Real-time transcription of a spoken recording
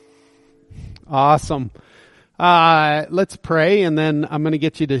Awesome. Let's pray, and then I'm going to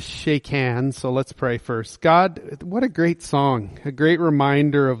get you to shake hands. So let's pray first. God, what a great song, a great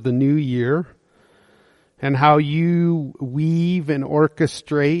reminder of the new year and how you weave and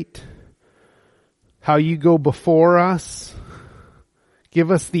orchestrate, how you go before us. Give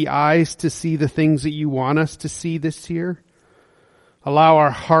us the eyes to see the things that you want us to see this year. Allow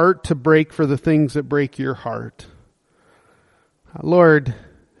our heart to break for the things that break your heart. Lord,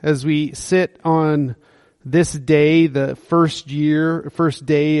 as we sit on this day, the first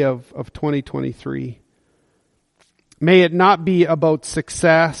day of 2023, may it not be about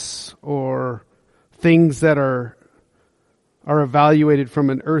success or things that are evaluated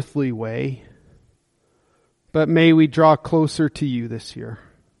from an earthly way, but may we draw closer to you this year.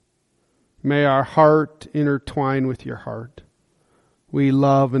 May our heart intertwine with your heart. We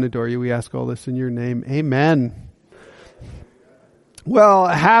love and adore you. We ask all this in your name. Amen. Well,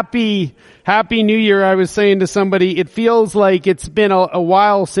 happy New Year. I was saying to somebody, it feels like it's been a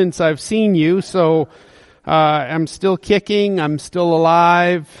while since I've seen you, so I'm still kicking, I'm still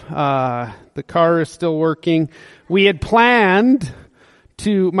alive, the car is still working. We had planned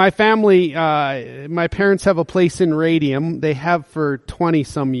my parents have a place in Radium. They have for 20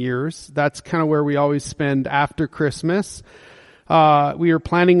 some years. That's kind of where we always spend after Christmas. We were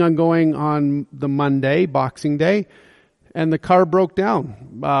planning on going on the Monday, Boxing Day, and the car broke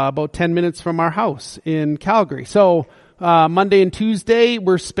down about 10 minutes from our house in Calgary. So Monday and Tuesday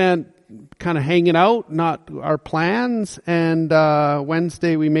were spent kind of hanging out, not our plans. And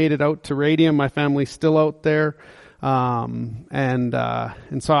Wednesday we made it out to Radium. My family's still out there. And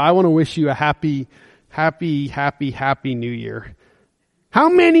so I want to wish you a happy New Year. How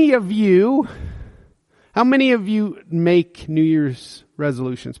many of you make New Year's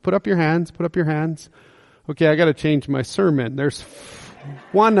resolutions? Put up your hands. Okay, I got to change my sermon. There's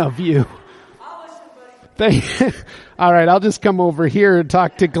one of you. All right, I'll just come over here and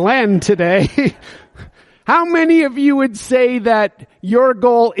talk to Glenn today. How many of you would say that your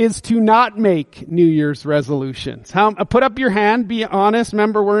goal is to not make New Year's resolutions? Put up your hand, be honest.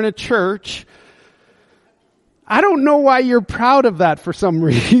 Remember, we're in a church. I don't know why you're proud of that for some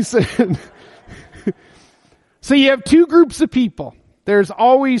reason. So you have two groups of people. There's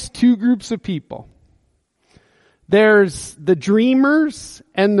always two groups of people. There's the dreamers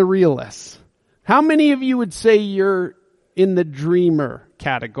and the realists. How many of you would say you're in the dreamer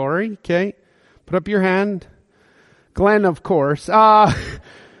category? Okay. Put up your hand. Glenn, of course. How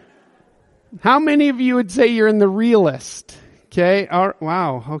many of you would say you're in the realist? Okay.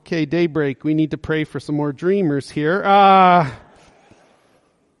 Wow. Okay. Daybreak. We need to pray for some more dreamers here.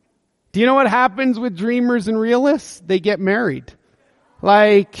 Do you know what happens with dreamers and realists? They get married.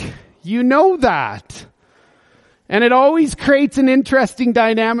 You know that. And it always creates an interesting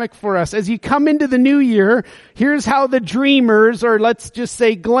dynamic for us. As you come into the new year, here's how the dreamers, or let's just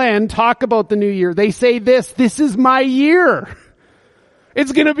say Glenn, talk about the new year. They say this is my year.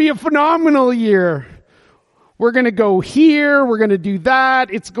 It's going to be a phenomenal year. We're going to go here. We're going to do that.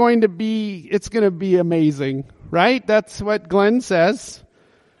 It's going to be amazing, right? That's what Glenn says.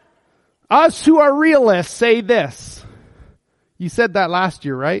 Us who are realists say this. You said that last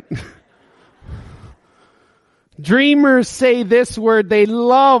year, right? Dreamers say this word. They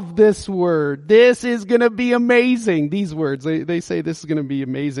love this word. This is going to be amazing. These words, they say this is going to be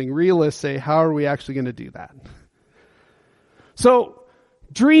amazing. Realists say, how are we actually going to do that? So,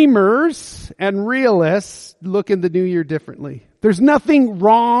 dreamers and realists look in the new year differently. There's nothing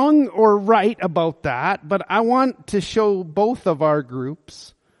wrong or right about that, but I want to show both of our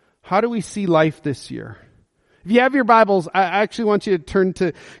groups, how do we see life this year? If you have your Bibles, I actually want you to turn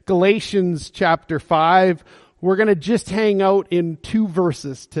to Galatians chapter 5. We're going to just hang out in 2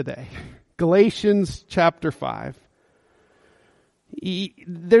 verses today. Galatians chapter 5.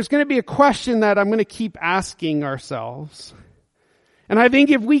 There's going to be a question that I'm going to keep asking ourselves. And I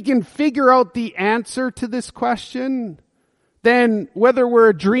think if we can figure out the answer to this question, then whether we're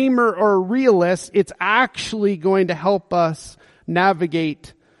a dreamer or a realist, it's actually going to help us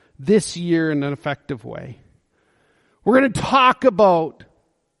navigate this year in an effective way. We're going to talk about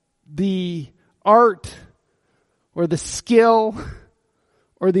the art or the skill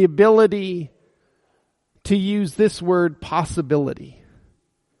or the ability to use this word possibility.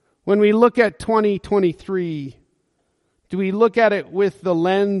 When we look at 2023, do we look at it with the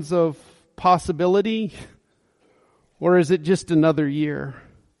lens of possibility, or is it just another year?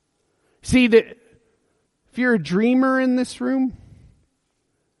 See, that if you're a dreamer in this room,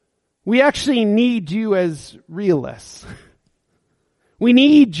 we actually need you as realists. We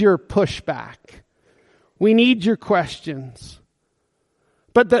need your pushback. We need your questions.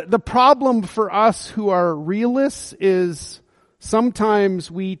 But the problem for us who are realists is sometimes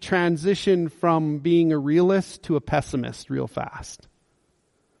we transition from being a realist to a pessimist real fast.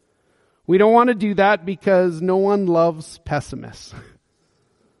 We don't want to do that because no one loves pessimists.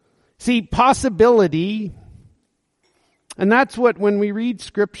 See, possibility, and that's what, when we read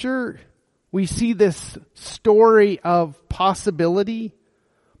Scripture, we see this story of possibility.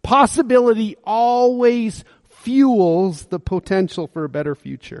 Possibility always fuels the potential for a better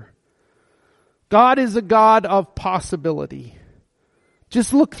future. God is a God of possibility.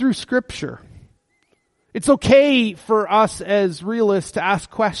 Just look through Scripture. It's okay for us as realists to ask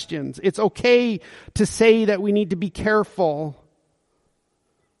questions. It's okay to say that we need to be careful.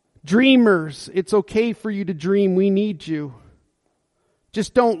 Dreamers, it's okay for you to dream. We need you.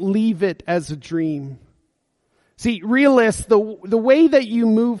 Just don't leave it as a dream. See, realists, the way that you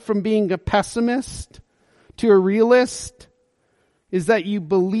move from being a pessimist to a realist is that you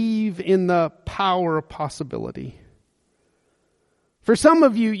believe in the power of possibility. For some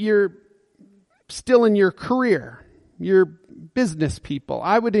of you, you're still in your career. You're business people.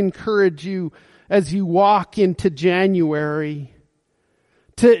 I would encourage you as you walk into January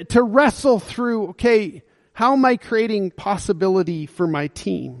to wrestle through, okay, how am I creating possibility for my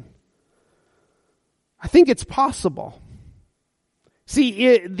team? I think it's possible.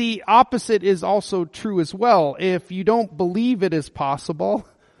 See, the opposite is also true as well. If you don't believe it is possible,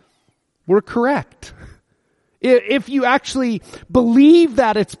 we're correct. If you actually believe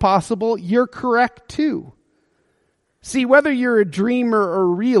that it's possible, you're correct too. See, whether you're a dreamer or a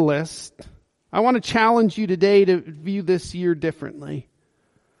realist, I want to challenge you today to view this year differently.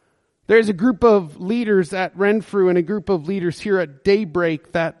 There's a group of leaders at Renfrew and a group of leaders here at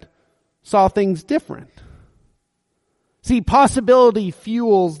Daybreak that saw things different. See, possibility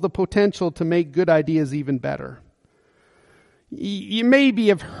fuels the potential to make good ideas even better. You maybe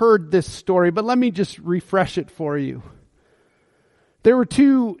have heard this story, but let me just refresh it for you. There were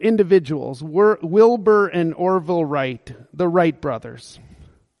two individuals, Wilbur and Orville Wright, the Wright brothers.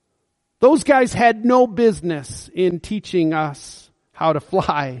 Those guys had no business in teaching us how to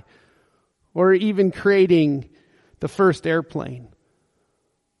fly or even creating the first airplane.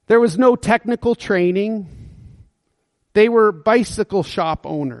 There was no technical training. They were bicycle shop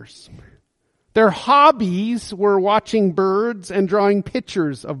owners. Their hobbies were watching birds and drawing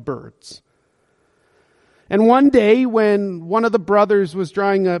pictures of birds. And one day when one of the brothers was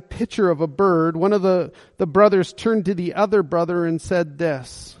drawing a picture of a bird, one of the brothers turned to the other brother and said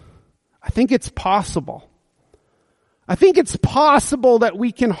this, I think it's possible. I think it's possible that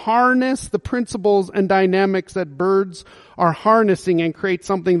we can harness the principles and dynamics that birds are harnessing and create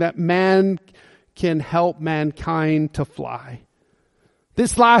something that man can help mankind to fly.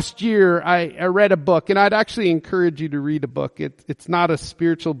 This last year, I read a book, and I'd actually encourage you to read a book. It's not a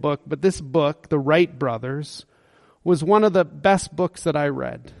spiritual book, but this book, The Wright Brothers, was one of the best books that I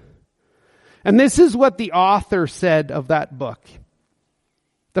read. And this is what the author said of that book.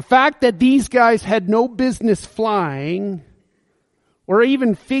 The fact that these guys had no business flying or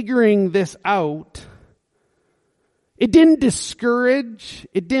even figuring this out, it didn't discourage,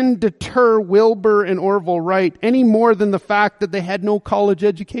 it didn't deter Wilbur and Orville Wright any more than the fact that they had no college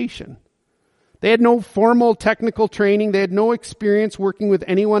education. They had no formal technical training. They had no experience working with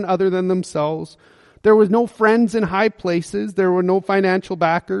anyone other than themselves. There was no friends in high places. There were no financial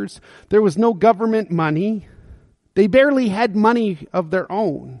backers. There was no government money. They barely had money of their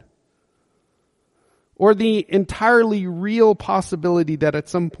own. Or the entirely real possibility that at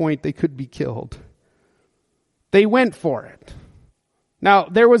some point they could be killed. They went for it. Now,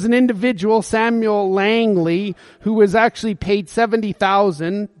 there was an individual, Samuel Langley, who was actually paid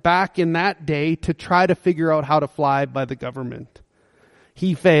 $70,000 back in that day to try to figure out how to fly by the government.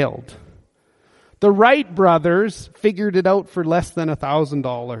 He failed. The Wright brothers figured it out for less than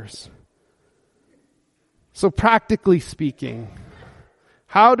 $1,000. So practically speaking,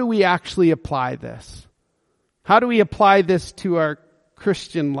 how do we actually apply this? How do we apply this to our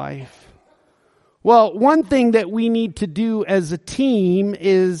Christian life? Well, one thing that we need to do as a team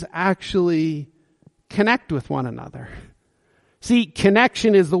is actually connect with one another. See,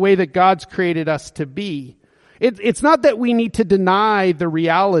 connection is the way that God's created us to be. It's not that we need to deny the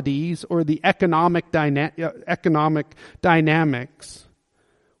realities or the economic dynamics.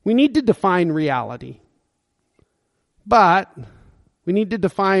 We need to define reality. But we need to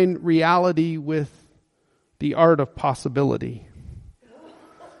define reality with the art of possibility.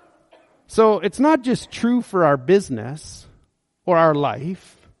 So it's not just true for our business or our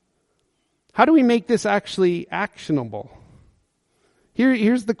life. How do we make this actually actionable?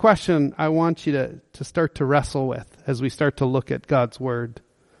 Here's the question I want you to start to wrestle with as we start to look at God's Word.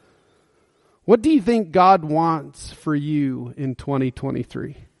 What do you think God wants for you in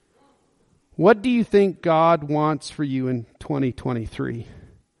 2023? What do you think God wants for you in 2023?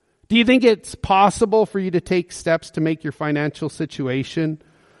 Do you think it's possible for you to take steps to make your financial situation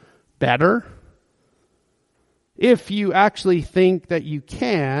better? If you actually think that you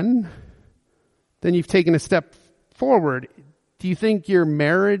can, then you've taken a step forward. Do you think your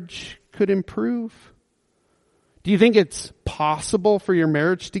marriage could improve? Do you think it's possible for your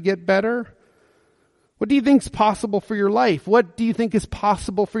marriage to get better? What do you think is possible for your life? What do you think is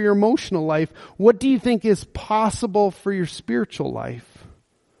possible for your emotional life? What do you think is possible for your spiritual life?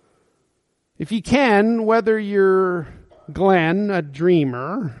 If you can, whether you're Glenn, a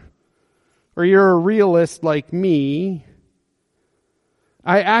dreamer, or you're a realist like me,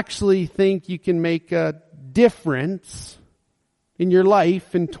 I actually think you can make a difference in your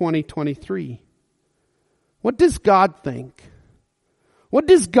life in 2023. What does God think? What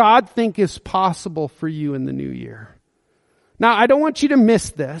does God think is possible for you in the new year? Now, I don't want you to miss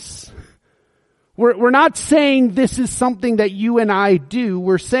this. We're not saying this is something that you and I do.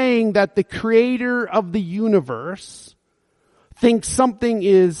 We're saying that the creator of the universe thinks something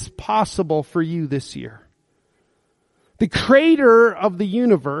is possible for you this year. The creator of the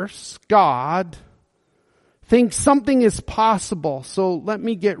universe, God, thinks something is possible. So let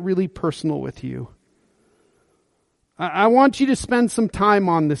me get really personal with you. I want you to spend some time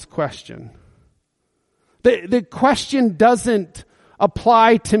on this question. The question doesn't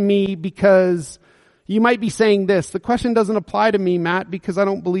apply to me because you might be saying this. The question doesn't apply to me, Matt, because I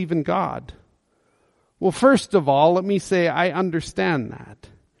don't believe in God. Well, first of all, let me say I understand that.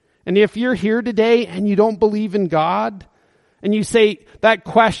 And if you're here today and you don't believe in God, and you say that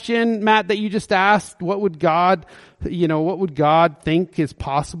question, Matt, that you just asked, what would God think is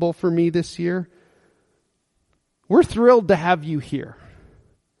possible for me this year? We're thrilled to have you here.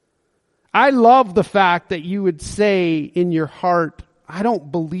 I love the fact that you would say in your heart, I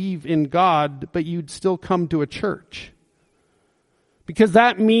don't believe in God, but you'd still come to a church. Because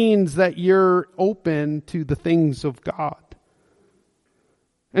that means that you're open to the things of God.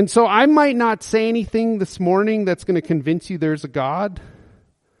 And so I might not say anything this morning that's going to convince you there's a God,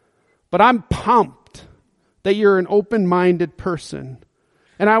 but I'm pumped that you're an open-minded person.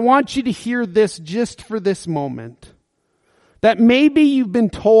 And I want you to hear this just for this moment. That maybe you've been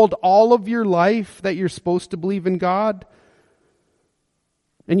told all of your life that you're supposed to believe in God,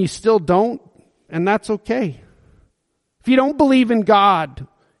 and you still don't, and that's okay. If you don't believe in God,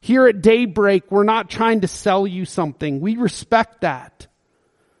 here at Daybreak, we're not trying to sell you something. We respect that.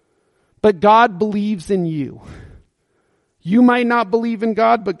 But God believes in you. You might not believe in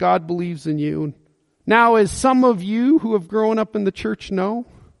God, but God believes in you. Now, as some of you who have grown up in the church know,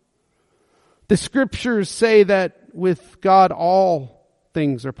 the scriptures say that with God all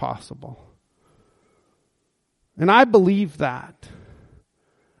things are possible. And I believe that.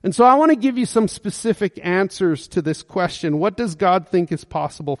 And so I want to give you some specific answers to this question. What does God think is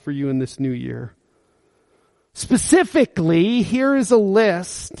possible for you in this new year? Specifically, here is a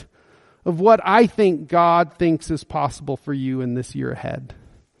list of what I think God thinks is possible for you in this year ahead.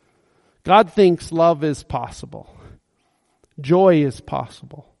 God thinks love is possible. Joy is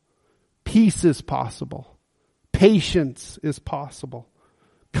possible. Peace is possible. Patience is possible.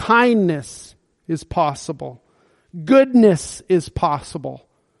 Kindness is possible. Goodness is possible.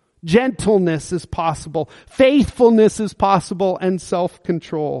 Gentleness is possible. Faithfulness is possible, and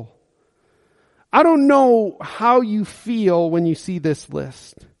self-control. I don't know how you feel when you see this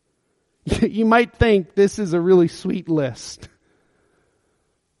list. You might think this is a really sweet list.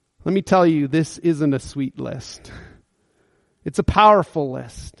 Let me tell you, this isn't a sweet list. It's a powerful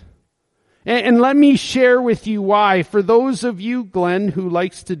list. And let me share with you why. For those of you, Glenn, who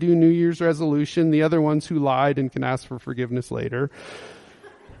likes to do New Year's resolution, the other ones who lied and can ask for forgiveness later,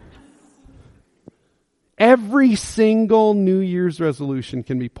 every single New Year's resolution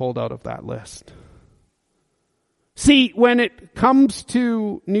can be pulled out of that list. See, when it comes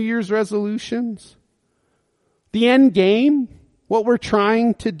to New Year's resolutions, the end game, what we're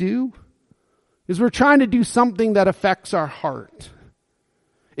trying to do, is we're trying to do something that affects our heart.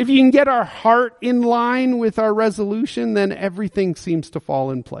 If you can get our heart in line with our resolution, then everything seems to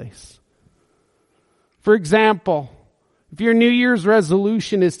fall in place. For example, if your New Year's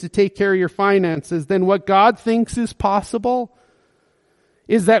resolution is to take care of your finances, then what God thinks is possible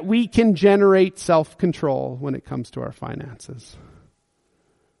is that we can generate self-control when it comes to our finances.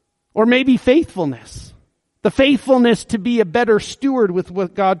 Or maybe faithfulness. The faithfulness to be a better steward with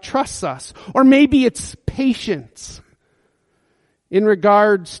what God trusts us. Or maybe it's patience. in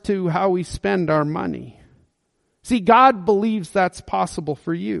regards to how we spend our money. See, God believes that's possible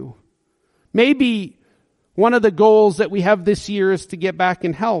for you. Maybe one of the goals that we have this year is to get back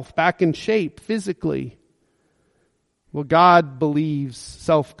in health, back in shape physically. Well, God believes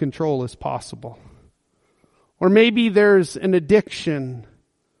self-control is possible. Or maybe there's an addiction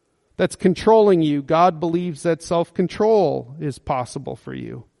that's controlling you. God believes that self-control is possible for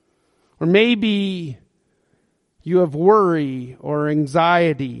you. Or maybe you have worry or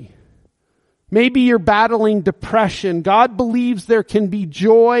anxiety. Maybe you're battling depression. God believes there can be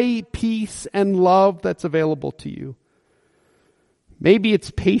joy, peace, and love that's available to you. Maybe it's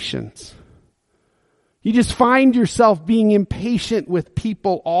patience. You just find yourself being impatient with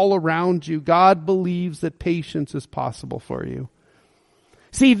people all around you. God believes that patience is possible for you.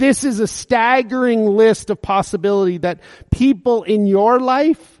 See, this is a staggering list of possibility that people in your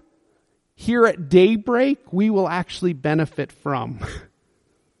life here at Daybreak, we will actually benefit from.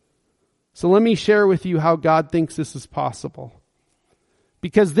 So let me share with you how God thinks this is possible.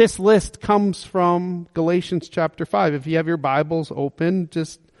 Because this list comes from Galatians chapter 5. If you have your Bibles open,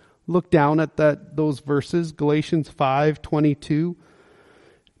 just look down at those verses. Galatians 5:22,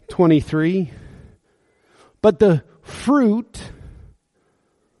 23. But the fruit,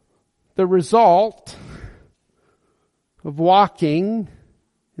 the result of walking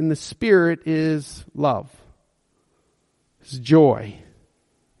in the Spirit is love, is joy,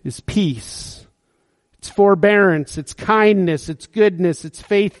 is peace, it's forbearance, it's kindness, it's goodness, it's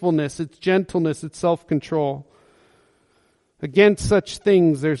faithfulness, it's gentleness, it's self-control. Against such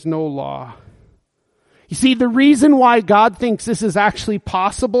things there's no law. You see, the reason why God thinks this is actually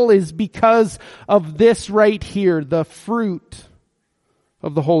possible is because of this right here, the fruit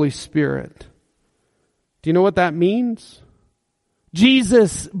of the Holy Spirit. Do you know what that means?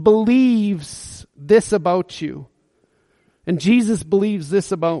 Jesus believes this about you. And Jesus believes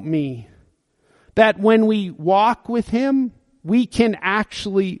this about me. That when we walk with Him, we can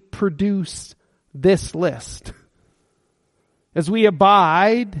actually produce this list. As we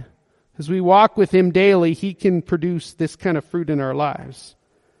abide, as we walk with Him daily, He can produce this kind of fruit in our lives.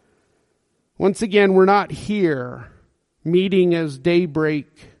 Once again, we're not here meeting as Daybreak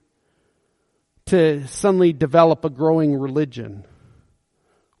to suddenly develop a growing religion.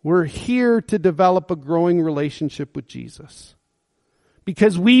 We're here to develop a growing relationship with Jesus.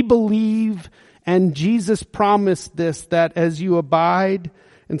 Because we believe, and Jesus promised this, that as you abide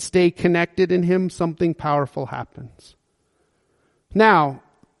and stay connected in Him, something powerful happens. Now,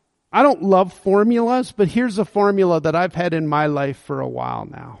 I don't love formulas, but here's a formula that I've had in my life for a while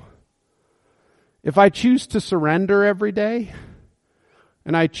now. If I choose to surrender every day,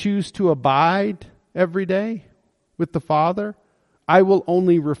 and I choose to abide every day with the Father, I will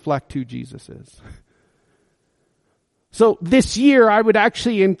only reflect who Jesus is. So this year, I would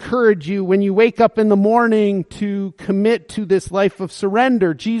actually encourage you, when you wake up in the morning, to commit to this life of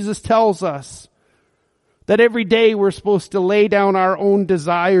surrender. Jesus tells us that every day we're supposed to lay down our own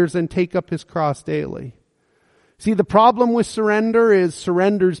desires and take up His cross daily. See, the problem with surrender is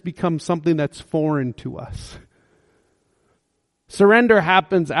surrenders become something that's foreign to us. Surrender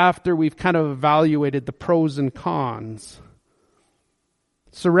happens after we've kind of evaluated the pros and cons.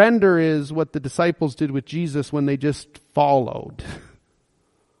 Surrender is what the disciples did with Jesus when they just followed.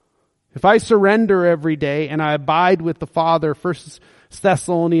 If I surrender every day and I abide with the Father, 1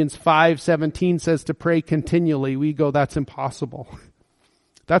 Thessalonians 5:17 says to pray continually. We go, that's impossible.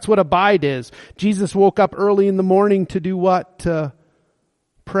 That's what abide is. Jesus woke up early in the morning to do what? To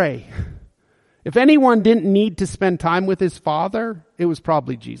pray. If anyone didn't need to spend time with His Father, it was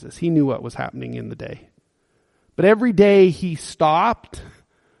probably Jesus. He knew what was happening in the day. But every day He stopped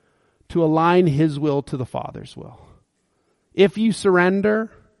to align His will to the Father's will. If you surrender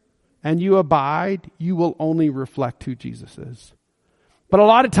and you abide, you will only reflect who Jesus is. But a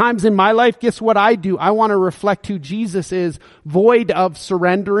lot of times in my life, guess what I do? I want to reflect who Jesus is, void of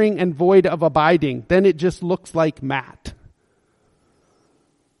surrendering and void of abiding. Then it just looks like Matt.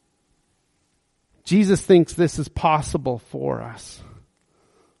 Jesus thinks this is possible for us.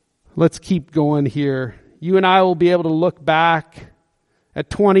 Let's keep going here. You and I will be able to look back at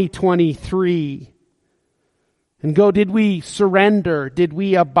 2023 and go, did we surrender? Did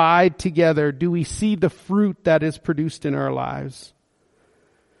we abide together? Do we see the fruit that is produced in our lives?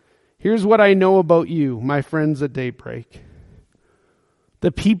 Here's what I know about you, my friends at Daybreak.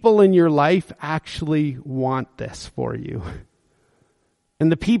 The people in your life actually want this for you.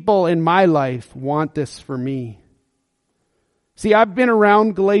 And the people in my life want this for me. See, I've been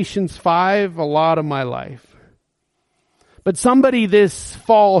around Galatians 5 a lot of my life. But somebody this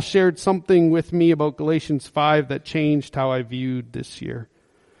fall shared something with me about Galatians 5 that changed how I viewed this year.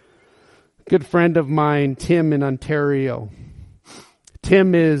 A good friend of mine, Tim in Ontario.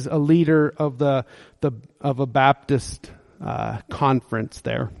 Tim is a leader of a Baptist conference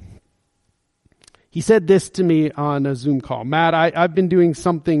there. He said this to me on a Zoom call. Matt, I've been doing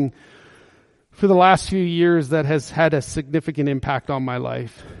something for the last few years that has had a significant impact on my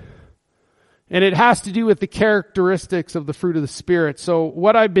life. And it has to do with the characteristics of the fruit of the Spirit. So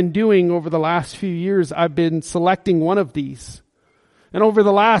what I've been doing over the last few years, I've been selecting one of these. And over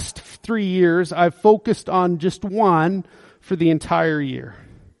the last 3 years, I've focused on just one for the entire year.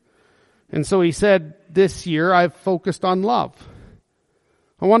 And so he said, this year I've focused on love.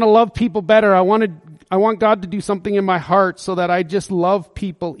 I want to love people better. I want God to do something in my heart so that I just love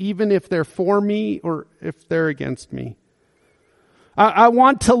people even if they're for me or if they're against me. I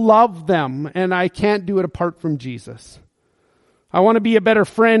want to love them, and I can't do it apart from Jesus. I want to be a better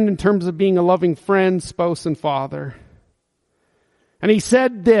friend in terms of being a loving friend, spouse, and father. And he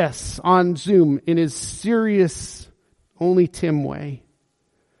said this on Zoom in his serious, only Tim way.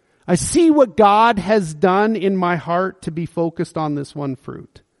 I see what God has done in my heart to be focused on this one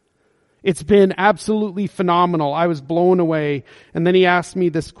fruit. It's been absolutely phenomenal. I was blown away. And then he asked me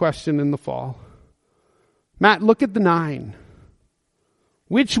this question in the fall. Matt, look at the 9.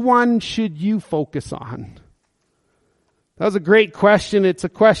 Which one should you focus on? That was a great question. It's a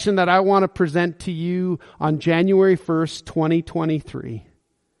question that I want to present to you on January 1st, 2023.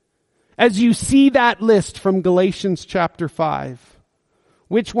 As you see that list from Galatians chapter 5,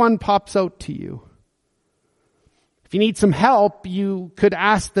 which one pops out to you? If you need some help, you could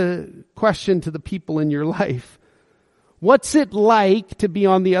ask the question to the people in your life. What's it like to be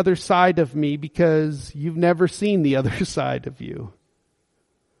on the other side of me because you've never seen the other side of you?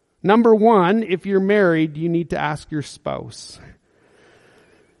 Number 1, if you're married, you need to ask your spouse.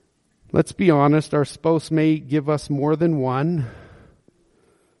 Let's be honest, our spouse may give us more than one.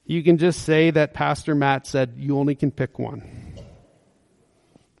 You can just say that Pastor Matt said you only can pick one.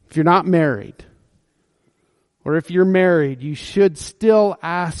 If you're not married, or if you're married, you should still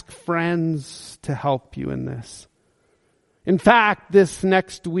ask friends to help you in this. In fact, this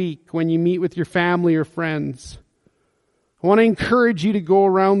next week, when you meet with your family or friends, I want to encourage you to go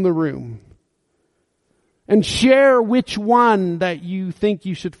around the room and share which one that you think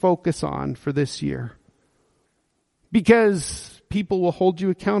you should focus on for this year. Because people will hold you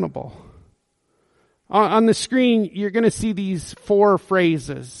accountable. On the screen, you're going to see these 4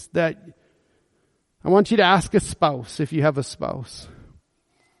 phrases that I want you to ask a spouse if you have a spouse.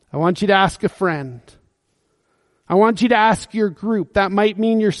 I want you to ask a friend. I want you to ask your group. That might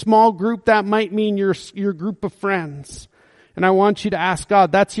mean your small group. That might mean your group of friends. And I want you to ask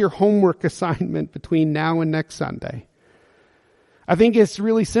God. That's your homework assignment between now and next Sunday. I think it's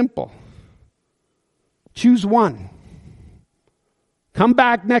really simple. Choose one. Come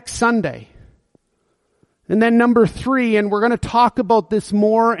back next Sunday. And then number 3, and we're going to talk about this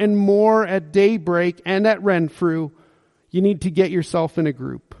more and more at Daybreak and at Renfrew, you need to get yourself in a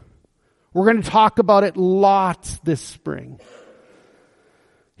group. We're going to talk about it lots this spring.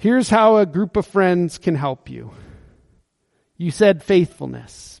 Here's how a group of friends can help you. You said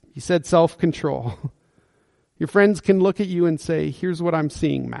faithfulness. You said self-control. Your friends can look at you and say, here's what I'm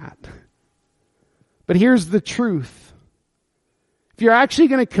seeing, Matt. But here's the truth. If you're actually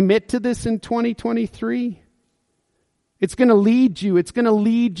going to commit to this in 2023, it's going to lead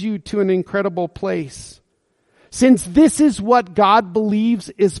you to an incredible place. Since this is what God believes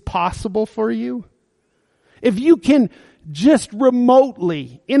is possible for you, if you can just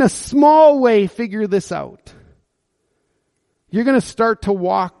remotely, in a small way, figure this out, you're going to start to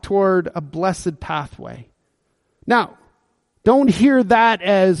walk toward a blessed pathway. Now, don't hear that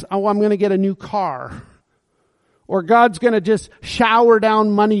as, oh, I'm going to get a new car. Or God's going to just shower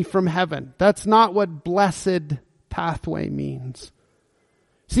down money from heaven. That's not what blessed pathway means.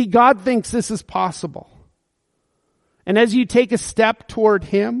 See, God thinks this is possible. And as you take a step toward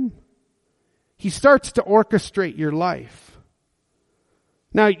Him, He starts to orchestrate your life.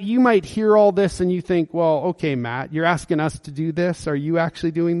 Now, you might hear all this and you think, well, okay, Matt, you're asking us to do this. Are you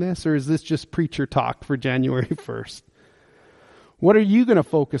actually doing this? Or is this just preacher talk for January 1st? What are you going to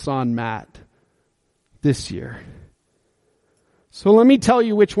focus on, Matt, this year? So let me tell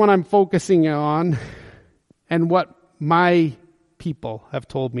you which one I'm focusing on and what my people have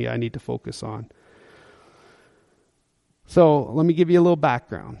told me I need to focus on. So let me give you a little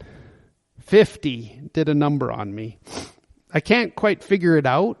background. 50 did a number on me. I can't quite figure it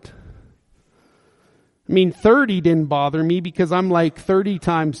out. I mean, 30 didn't bother me because I'm like 30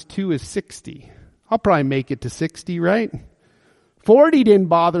 times 2 is 60. I'll probably make it to 60, right? 40 didn't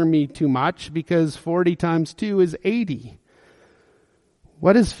bother me too much because 40 times 2 is 80.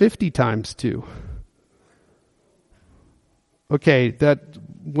 What is 50 times 2? Okay, that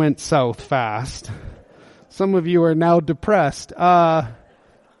went south fast. Some of you are now depressed. But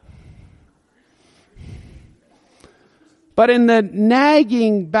in the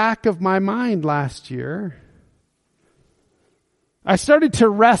nagging back of my mind last year, I started to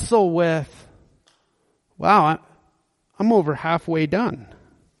wrestle with, wow, I'm over halfway done.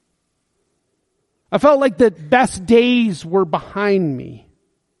 I felt like the best days were behind me.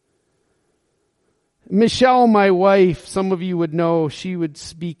 Michelle, my wife, some of you would know, she would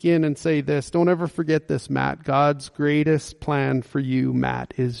speak in and say this, don't ever forget this, Matt. God's greatest plan for you,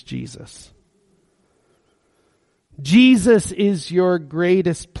 Matt, is Jesus. Jesus is your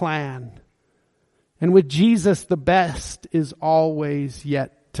greatest plan. And with Jesus, the best is always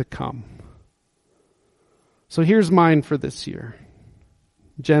yet to come. So here's mine for this year.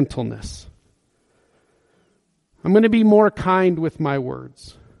 Gentleness. I'm going to be more kind with my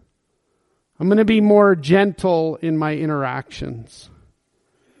words. I'm going to be more gentle in my interactions.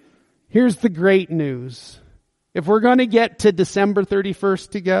 Here's the great news. If we're going to get to December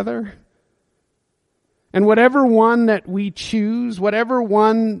 31st together, and whatever one that we choose, whatever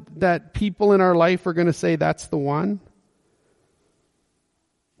one that people in our life are going to say that's the one,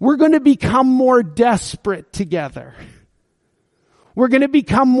 we're going to become more desperate together. We're going to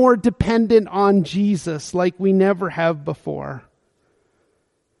become more dependent on Jesus like we never have before.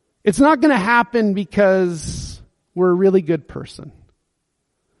 It's not going to happen because we're a really good person.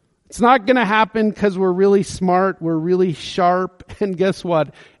 It's not going to happen because we're really smart, we're really sharp, and guess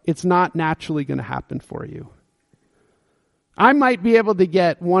what? It's not naturally going to happen for you. I might be able to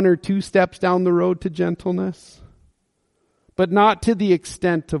get 1 or 2 steps down the road to gentleness, but not to the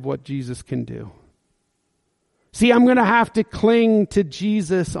extent of what Jesus can do. See, I'm going to have to cling to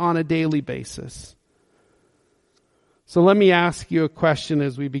Jesus on a daily basis. So let me ask you a question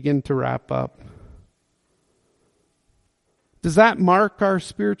as we begin to wrap up. Does that mark our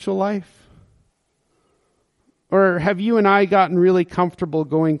spiritual life? Or have you and I gotten really comfortable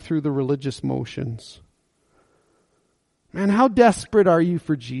going through the religious motions? Man, how desperate are you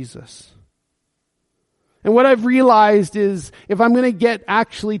for Jesus? And what I've realized is if I'm going to get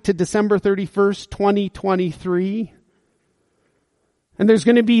actually to December 31st, 2023, and there's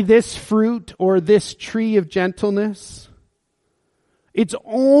going to be this fruit or this tree of gentleness, it's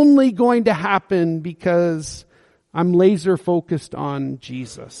only going to happen because I'm laser focused on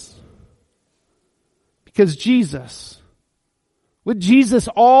Jesus. Because with Jesus,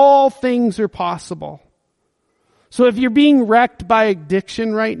 all things are possible. So if you're being wrecked by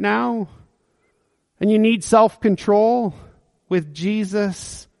addiction right now, and you need self-control, with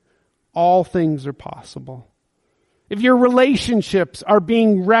Jesus, all things are possible. If your relationships are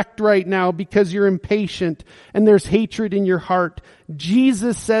being wrecked right now because you're impatient and there's hatred in your heart,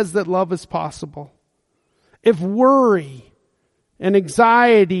 Jesus says that love is possible. If worry and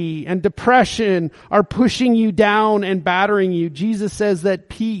anxiety and depression are pushing you down and battering you, Jesus says that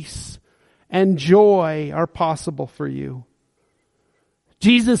peace and joy are possible for you.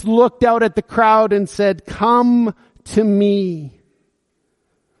 Jesus looked out at the crowd and said, "Come to me."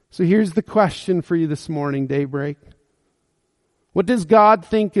 So here's the question for you this morning, Daybreak. What does God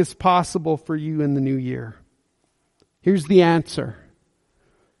think is possible for you in the new year? Here's the answer.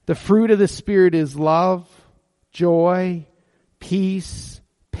 The fruit of the Spirit is love, joy, peace,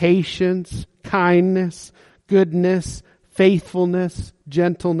 patience, kindness, goodness, faithfulness,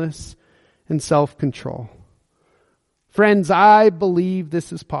 gentleness, and self-control. Friends, I believe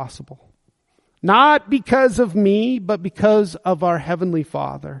this is possible. Not because of me, but because of our Heavenly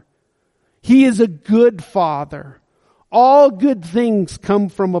Father. He is a good Father. All good things come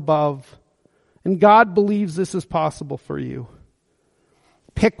from above. And God believes this is possible for you.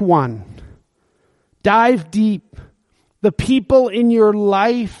 Pick one. Dive deep. The people in your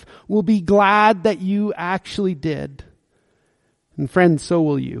life will be glad that you actually did. And friends, so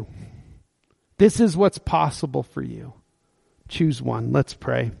will you. This is what's possible for you. Choose one. Let's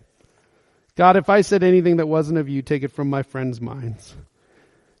pray. God, if I said anything that wasn't of you, take it from my friends' minds.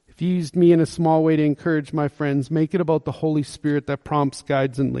 If you used me in a small way to encourage my friends, make it about the Holy Spirit that prompts,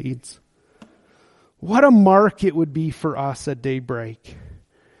 guides, and leads. What a mark it would be for us at Daybreak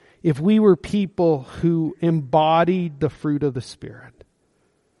if we were people who embodied the fruit of the Spirit.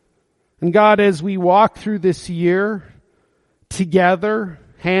 And God, as we walk through this year together,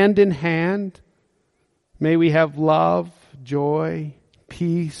 hand in hand, may we have love, joy,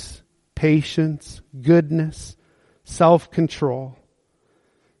 peace, patience, goodness, self-control.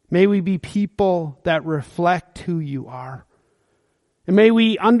 May we be people that reflect who you are. And may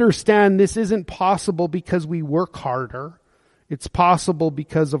we understand this isn't possible because we work harder. It's possible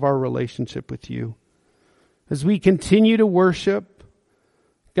because of our relationship with you. As we continue to worship,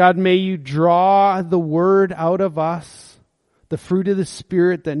 God, may you draw the word out of us, the fruit of the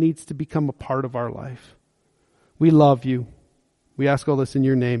Spirit that needs to become a part of our life. We love you. We ask all this in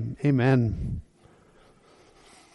your name. Amen.